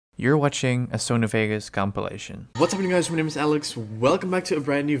You're watching a Sony Vegas compilation. What's happening, guys? My name is Alex. Welcome back to a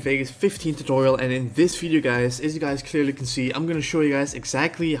brand new Vegas 15 tutorial, and in this video, guys, as you guys clearly can see, I'm gonna show you guys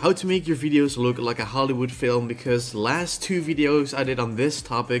exactly how to make your videos look like a Hollywood film, because last two videos I did on this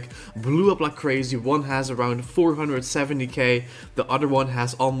topic blew up like crazy. One has around 470k, the other one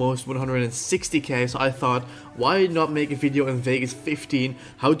has almost 160k, so I thought, why not make a video in Vegas 15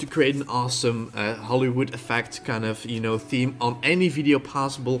 how to create an awesome Hollywood effect kind of, theme on any video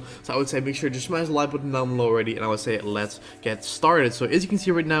possible. So I would say make sure to smash the like button down below already, and I would say let's get started. So as you can see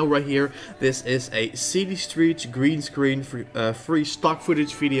right now, right here, this is a City Streets green screen free stock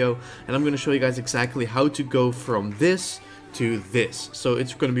footage video, and I'm going to show you guys exactly how to go from this to this. So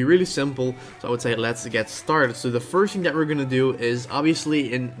it's going to be really simple, so I would say let's get started. So the first thing that we're going to do is,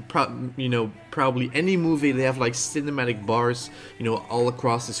 obviously in probably any movie they have like cinematic bars all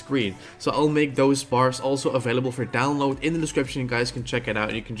across the screen. So I'll make those bars also available for download in the description. You guys can check it out,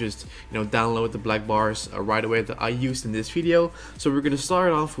 and you can just download the black bars right away that I used in this video. So we're going to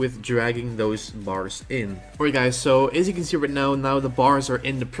start off with dragging those bars in. Alright guys, so as you can see right now the bars are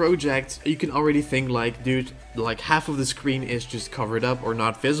in the project. You can already think like, dude, like half of the screen is just covered up or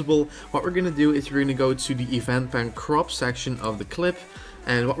not visible. What we're gonna do is we're gonna go to the event pan crop section of the clip,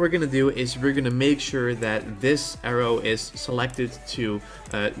 and what we're gonna do is we're gonna make sure that this arrow is selected to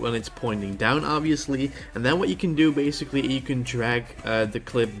when it's pointing down, obviously. And then what you can do, basically, you can drag the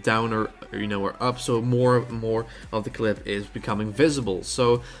clip down or up, so more of the clip is becoming visible.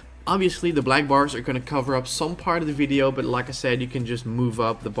 So obviously the black bars are going to cover up some part of the video, but like I said, you can just move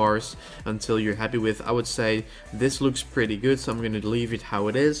up the bars until you're happy with. I would say this looks pretty good, so I'm going to leave it how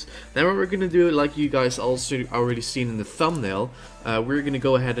it is. Then what we're going to do, like you guys also already seen in the thumbnail, we're going to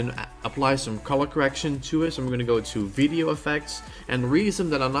go ahead and apply some color correction to it. So I'm going to go to video effects, and the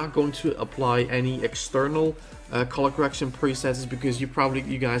reason that I'm not going to apply any external color correction presets is because you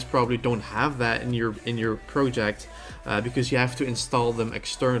guys probably don't have that in your project, because you have to install them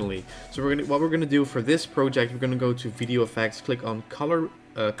externally. So what we're gonna do for this project, we're gonna go to video effects, click on color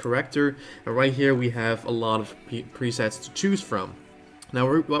corrector, and right here we have a lot of presets to choose from. Now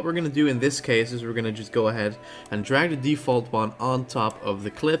what we're going to do in this case is we're going to just go ahead and drag the default one on top of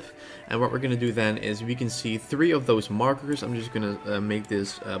the clip, and what we're going to do then is we can see 3 of those markers. I'm just going to make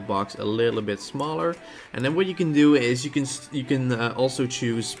this box a little bit smaller, and then what you can do is you can also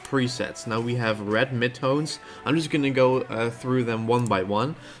choose presets. Now we have red midtones. I'm just going to go through them one by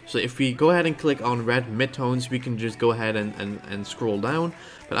one. So if we go ahead and click on red midtones, we can just go ahead and scroll down,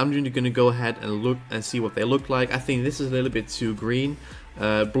 but I'm just going to go ahead and look and see what they look like. I think this is a little bit too green.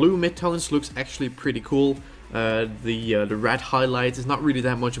 Blue midtones looks actually pretty cool. The red highlight is not really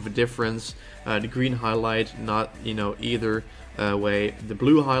that much of a difference. The green highlight, not either way. The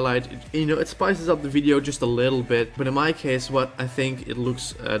blue highlight, it spices up the video just a little bit. But in my case, what I think it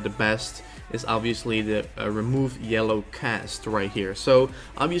looks the best is obviously the remove yellow cast right here. So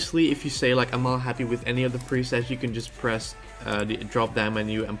obviously, if you say like I'm not happy with any of the presets, you can just press the drop down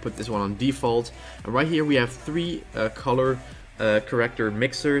menu and put this one on default. And right here we have 3 color corrector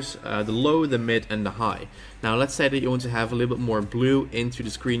mixers, the low, the mid, and the high. Now let's say that you want to have a little bit more blue into the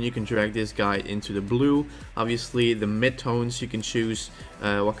screen. You can drag this guy into the blue. Obviously the midtones, you can choose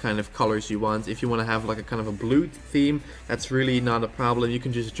what kind of colors you want. If you want to have like a kind of a blue theme, that's really not a problem. You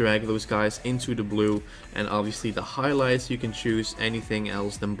can just drag those guys into the blue. And obviously the highlights, you can choose anything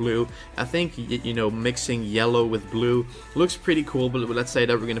else than blue. I think mixing yellow with blue looks pretty cool, but let's say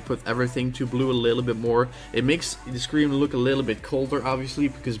that we're gonna put everything to blue a little bit more. It makes the screen look a little bit colder, obviously,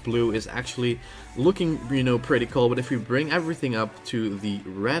 because blue is actually looking pretty cool. But if we bring everything up to the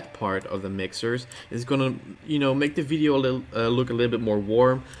red part of the mixers, it's gonna make the video look a little bit more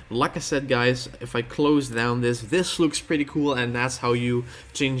warm. Like I said, guys, if I close down this looks pretty cool, and that's how you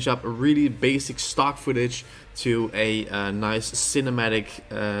change up a really basic stock footage to a nice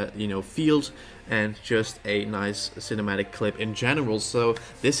cinematic field and just a nice cinematic clip in general. So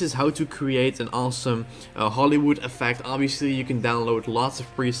this is how to create an awesome Hollywood effect. Obviously you can download lots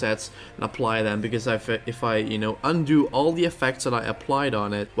of presets and apply them, because if I undo all the effects that I applied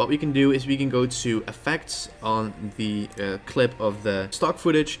on it, what we can do is we can go to effects on the clip of the stock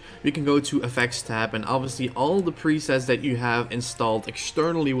footage. We can go to effects tab, and obviously all the presets that you have installed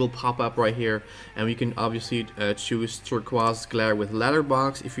externally will pop up right here, and we can obviously simply choose turquoise glare with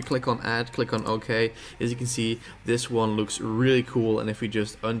letterbox. If you click on add, click on OK, as you can see, this one looks really cool. And if we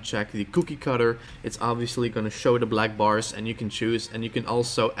just uncheck the cookie cutter, it's obviously going to show the black bars, and you can choose, and you can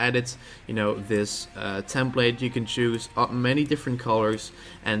also edit, you know, this template. You can choose many different colors,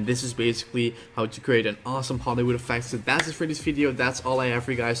 and this is basically how to create an awesome Hollywood effect. So that's it for this video. That's all I have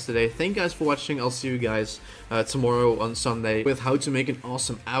for you guys today. Thank you guys for watching. I'll see you guys tomorrow on Sunday with how to make an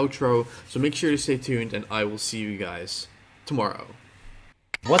awesome outro. So make sure to stay tuned, and I will see you guys tomorrow.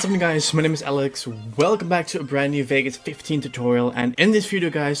 What's up guys, my name is Alex. Welcome back to a brand new Vegas 15 tutorial, and in this video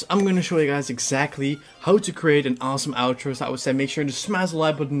guys, I'm going to show you guys exactly how to create an awesome outro. So I would say make sure to smash the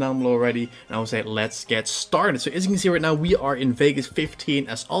like button down below already, and I would say let's get started. So as you can see right now, we are in Vegas 15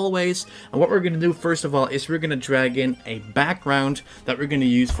 as always, and what we're going to do first of all is we're going to drag in a background that we're going to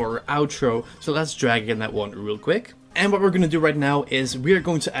use for our outro. So let's drag in that one real quick. And what we're going to do right now is we're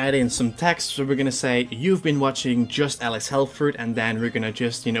going to add in some text. So we're going to say, you've been watching JustAlexHalford, and then we're going to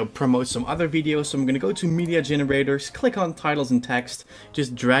just, you know, promote some other videos. So I'm going to go to media generators, click on titles and text,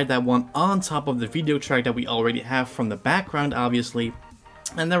 just drag that one on top of the video track that we already have from the background, obviously.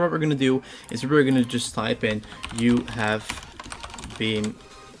 And then what we're going to do is we're going to just type in, you have been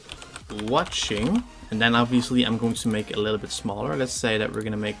watching. And then obviously I'm going to make it a little bit smaller. Let's say that we're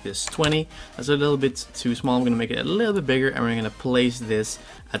going to make this 20. That's a little bit too small. I'm going to make it a little bit bigger, and we're going to place this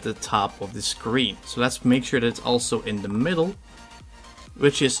at the top of the screen. So let's make sure that it's also in the middle,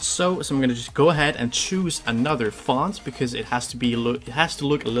 which is so I'm going to just go ahead and choose another font, because it has to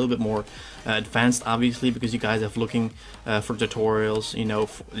look a little bit more advanced, obviously, because you guys have looking for tutorials, you know,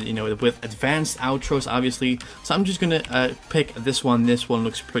 with advanced outros, obviously. So I'm just gonna pick this one. This one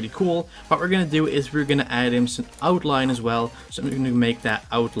looks pretty cool. What we're gonna do is we're gonna add in some outline as well. So I'm gonna make that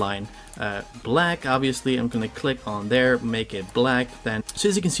outline black. Obviously, I'm gonna click on there, make it black. Then, so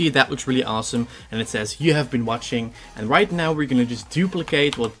as you can see, that looks really awesome, and it says you have been watching. And right now we're gonna just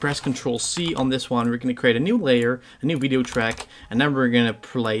duplicate. We'll press Control C on this one. We're gonna create a new layer, a new video track, and then we're gonna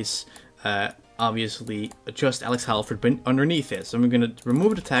place obviously JustAlexHalford underneath it. So I'm going to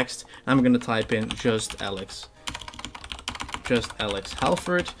remove the text, and I'm going to type in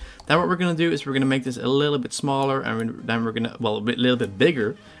JustAlexHalford. Then what we're going to do is we're going to make this a little bit smaller, and then we're going to, well, a little bit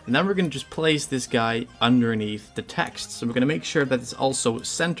bigger, and then we're going to just place this guy underneath the text. So we're going to make sure that it's also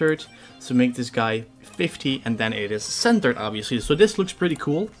centered. So make this guy 50, and then it is centered, obviously. So this looks pretty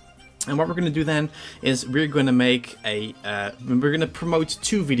cool. And what we're going to do then is we're going to make a, we're going to promote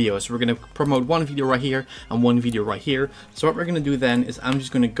two videos. We're going to promote one video right here and one video right here. So what we're going to do then is I'm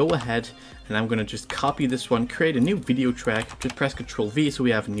just going to go ahead and I'm going to just copy this one, create a new video track, just press Ctrl V so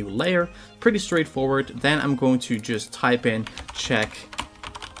we have a new layer. Pretty straightforward. Then I'm going to just type in check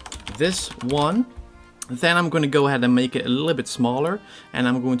this one. Then I'm going to go ahead and make it a little bit smaller, and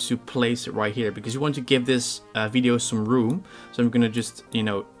I'm going to place it right here because you want to give this video some room. So I'm going to just, you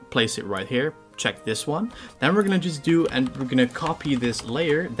know, place it right here. Check this one. Then we're gonna just do, and we're gonna copy this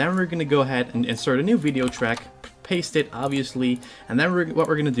layer. Then we're gonna go ahead and insert a new video track, paste it obviously, and then what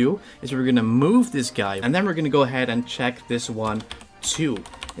we're gonna do is we're gonna move this guy, and then we're gonna go ahead and check this one too,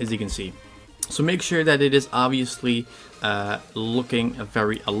 as you can see. So make sure that it is obviously looking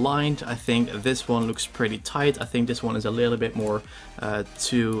very aligned. I think this one looks pretty tight. I think this one is a little bit more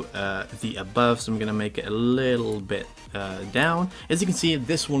to the above, so I'm gonna make it a little bit down. As you can see,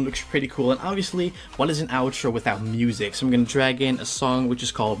 this one looks pretty cool. And obviously, what is an outro without music? So I'm gonna drag in a song which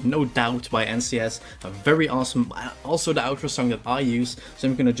is called No Doubt by NCS, a very awesome, also the outro song that I use. So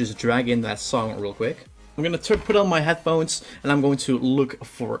I'm gonna just drag in that song real quick. I'm gonna put on my headphones, and I'm going to look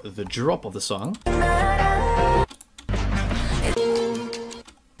for the drop of the song.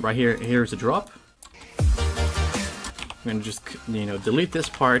 Right here, here's the drop. I'm gonna just, you know, delete this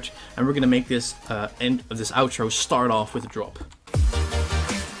part, and we're gonna make this end of this outro start off with a drop.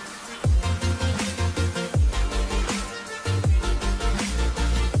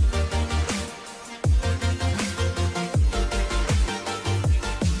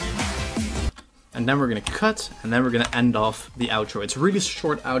 And then we're gonna cut, and then we're gonna end off the outro. It's a really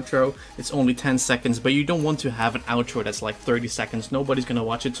short outro. It's only 10 seconds, but you don't want to have an outro that's like 30 seconds. Nobody's gonna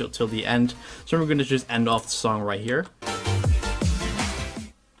watch it till the end. So we're gonna just end off the song right here.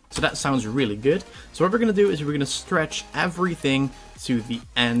 So that sounds really good. So what we're gonna do is we're gonna stretch everything to the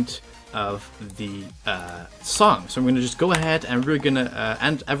end of the song. So I'm gonna just go ahead and we're gonna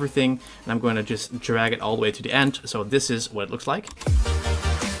end everything, and I'm gonna just drag it all the way to the end. So this is what it looks like.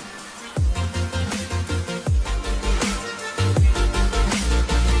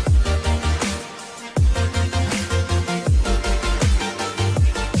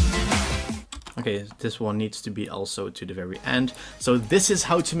 Okay, this one needs to be also to the very end. So this is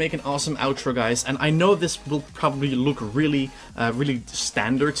how to make an awesome outro, guys. And I know this will probably look really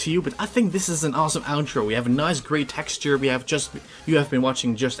standard to you, but I think this is an awesome outro. We have a nice great texture. You have been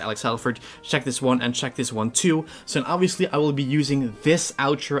watching JustAlexHalford. Check this one and check this one too. So obviously I will be using this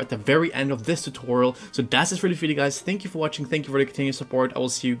outro at the very end of this tutorial. So that's it really for you guys. Thank you for watching. Thank you for the continued support. I will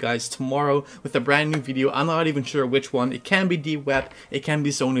see you guys tomorrow with a brand new video. I'm not even sure which one. It can be Deep Web. It can be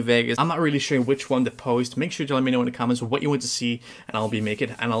Sony Vegas. I'm not really sure which one to post. Make sure to let me know in the comments what you want to see, and I'll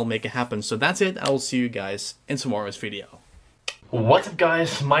make it happen. So that's it. I will see you guys in tomorrow's video. What's up,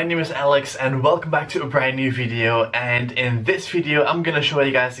 guys? My name is Alex and welcome back to a brand new video. And in this video I'm gonna show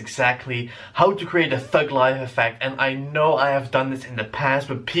you guys exactly how to create a thug life effect. And I know I have done this in the past,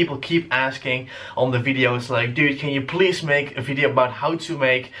 but people keep asking on the videos like, dude, can you please make a video about how to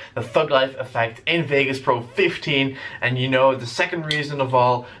make the thug life effect in Vegas Pro 15? And you know, the second reason of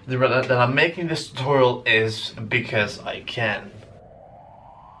all that I'm making this tutorial is because I can.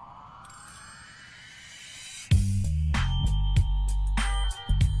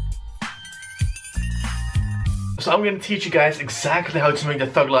 So I'm going to teach you guys exactly how to make the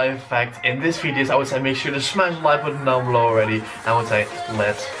thug life effect in this video. So I would say make sure to smash the like button down below already. And I would say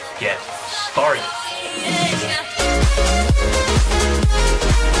let's get started.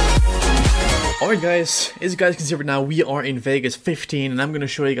 Alright guys, as you guys can see right now, we are in Vegas 15 and I'm going to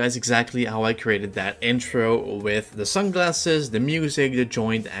show you guys exactly how I created that intro with the sunglasses, the music, the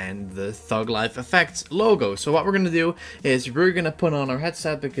joint, and the Thug Life Effects logo. So what we're going to do is we're going to put on our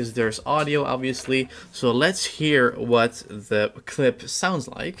headset because there's audio obviously. So let's hear what the clip sounds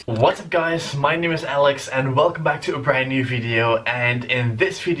like. What's up guys, my name is Alex and welcome back to a brand new video. And in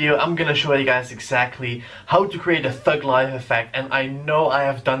this video I'm going to show you guys exactly how to create a Thug Life effect. And I know I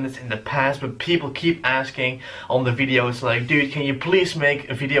have done this in the past, but people keep asking on the videos like, dude, can you please make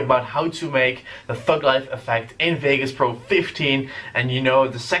a video about how to make the thug life effect in Vegas Pro 15? And you know,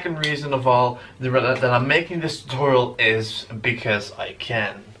 the second reason of all that I'm making this tutorial is because I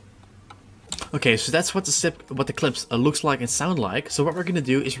can. Okay, so that's what the clips looks like and sound like. So what we're gonna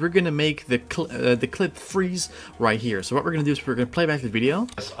do is we're gonna make the clip freeze right here. So what we're gonna do is we're gonna play back the video.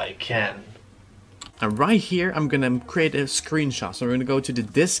 Yes, I can. And right here, I'm going to create a screenshot. So we're going to go to the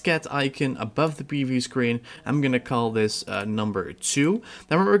diskette icon above the preview screen. I'm going to call this number 2.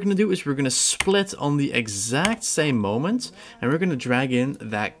 Then what we're going to do is we're going to split on the exact same moment. And we're going to drag in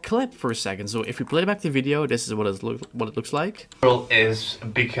that clip for a second. So if we play back the video, this is what it looks like. Is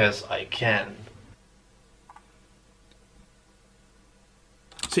because I can.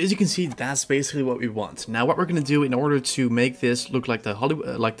 So as you can see, that's basically what we want. Now, what we're gonna do in order to make this look like the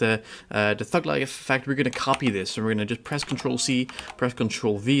the thug life effect, we're gonna copy this. So we're gonna just press Ctrl C, press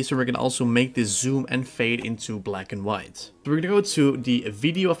Ctrl V. So we're gonna also make this zoom and fade into black and white. So we're gonna go to the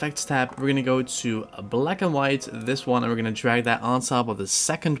video effects tab. We're gonna go to black and white, this one, and we're gonna drag that on top of the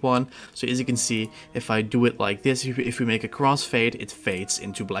second one. So as you can see, if I do it like this, if we make a crossfade, it fades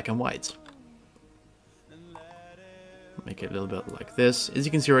into black and white. Make it a little bit like this. As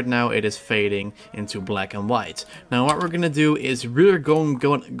you can see right now, it is fading into black and white. Now what we're gonna do is we're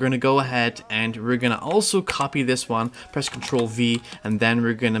gonna go ahead and we're gonna also copy this one, press Ctrl V, and then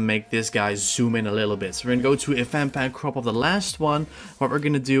we're gonna make this guy zoom in a little bit. So we're gonna go to event pan crop of the last one. What we're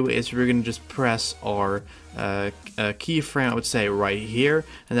gonna do is we're gonna just press our keyframe, I would say right here,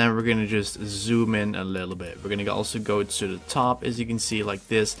 and then we're gonna just zoom in a little bit. We're gonna also go to the top, as you can see, like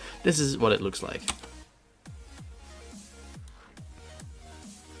this. This is what it looks like.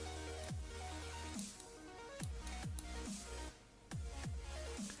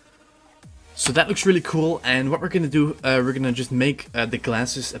 So that looks really cool, and what we're gonna do, we're gonna just make the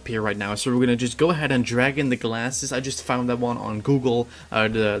glasses appear right now. So we're gonna just go ahead and drag in the glasses. I just found that one on Google,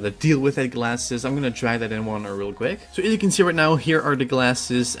 the deal with it glasses. I'm gonna drag that in one real quick. So as you can see right now, here are the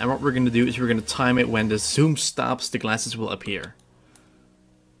glasses, and what we're gonna do is we're gonna time it when the zoom stops, the glasses will appear.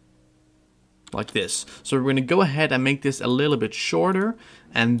 Like this. So we're going to go ahead and make this a little bit shorter,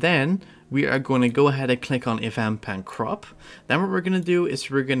 and then we are going to go ahead and click on event pan crop. Then what we're going to do is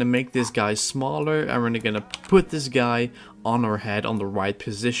we're going to make this guy smaller, and we're going to put this guy on our head on the right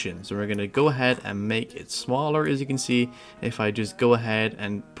position. So we're going to go ahead and make it smaller. As you can see, if I just go ahead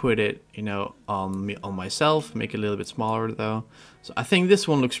and put it, you know, on myself, make it a little bit smaller though. So I think this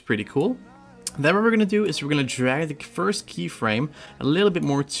one looks pretty cool. Then what we're going to do is we're going to drag the first keyframe a little bit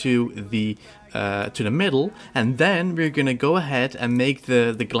more to the middle, and then we're going to go ahead and make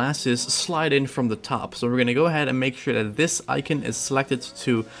the glasses slide in from the top. So we're going to go ahead and make sure that this icon is selected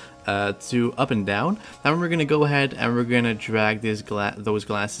to up and down. Then we're going to go ahead and we're going to drag those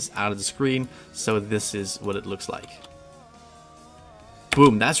glasses out of the screen. So this is what it looks like.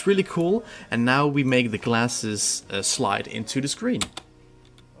 Boom, that's really cool. And now we make the glasses slide into the screen.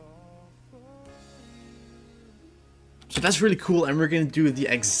 So that's really cool, and we're gonna do the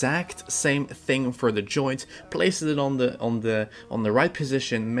exact same thing for the joint. Place it on the right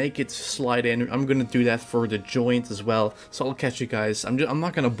position, make it slide in. I'm gonna do that for the joint as well. So I'll catch you guys. I'm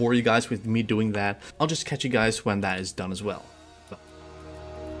not gonna bore you guys with me doing that. I'll just catch you guys when that is done as well.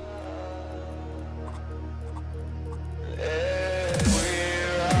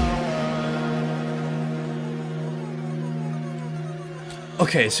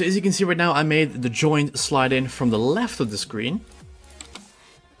 Okay, so as you can see right now, I made the joint slide in from the left of the screen.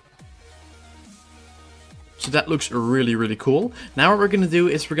 So that looks really, really cool. Now what we're going to do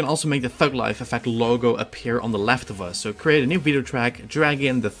is we're going to also make the Thug Life Effect logo appear on the left of us. So create a new video track, drag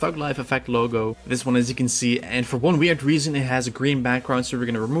in the Thug Life Effect logo. This one, as you can see, and for one weird reason, it has a green background. So we're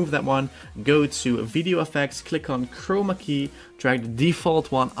going to remove that one, go to Video Effects, click on Chroma Key, drag the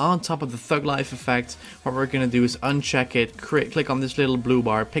default one on top of the Thug Life Effect. What we're going to do is uncheck it, click on this little blue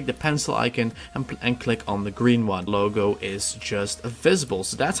bar, pick the pencil icon, and click on the green one. Logo is just visible.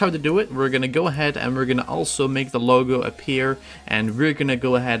 So that's how to do it. We're going to go ahead and we're going to also make the logo appear, and we're gonna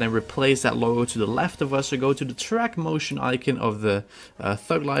go ahead and replace that logo to the left of us. So go to the track motion icon of the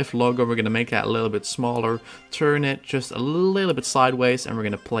Thug Life logo. We're gonna make that a little bit smaller, turn it just a little bit sideways, and we're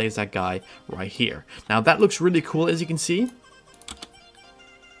gonna place that guy right here. Now that looks really cool, as you can see.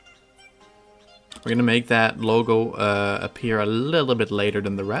 We're gonna make that logo appear a little bit later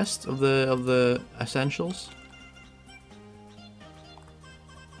than the rest of the essentials.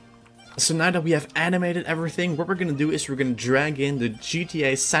 So now that we have animated everything, what we're going to do is we're going to drag in the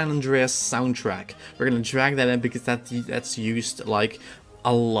GTA San Andreas soundtrack. We're going to drag that in because that's used like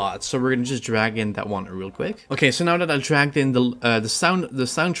a lot. So we're going to just drag in that one real quick. Okay, so now that I dragged in the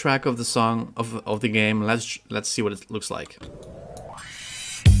soundtrack of the song of the game, let's see what it looks like.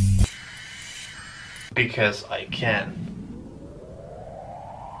 Because I can.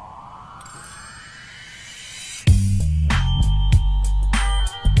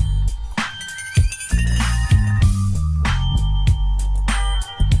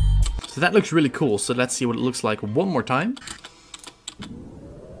 So that looks really cool, so let's see what it looks like one more time.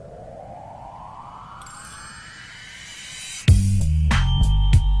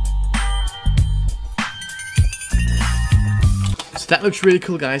 So that looks really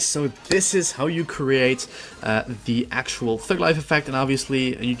cool, guys. So this is how you create the actual Thug Life effect, and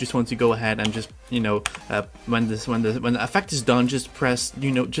obviously you just want to go ahead and just, you know, when the effect is done, just press,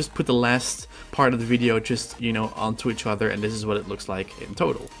 you know, just put the last part of the video just, you know, onto each other, and this is what it looks like in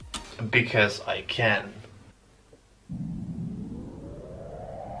total. Because I can.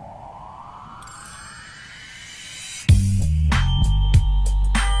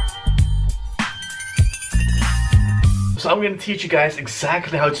 So I'm going to teach you guys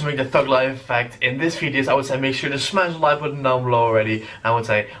exactly how to make the Thug Life effect in this video. So I would say make sure to smash the like button down below already. I would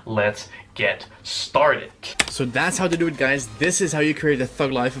say let's get started. So that's how to do it, guys. This is how you create the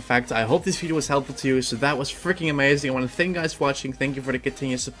Thug Life effect. I hope this video was helpful to you. So that was freaking amazing. I want to thank you guys for watching. Thank you for the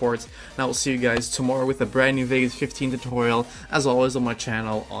continued support. And I will see you guys tomorrow with a brand new Vegas 15 tutorial, as always, on my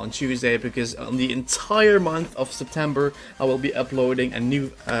channel on Tuesday, because on the entire month of September I will be uploading a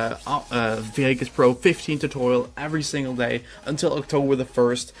new Vegas Pro 15 tutorial every single day until October the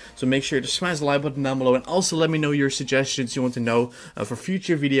 1st. So make sure to smash the like button down below, and also let me know your suggestions you want to know for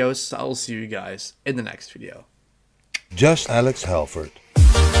future videos. I'll see you guys in the next video. JustAlexHalford.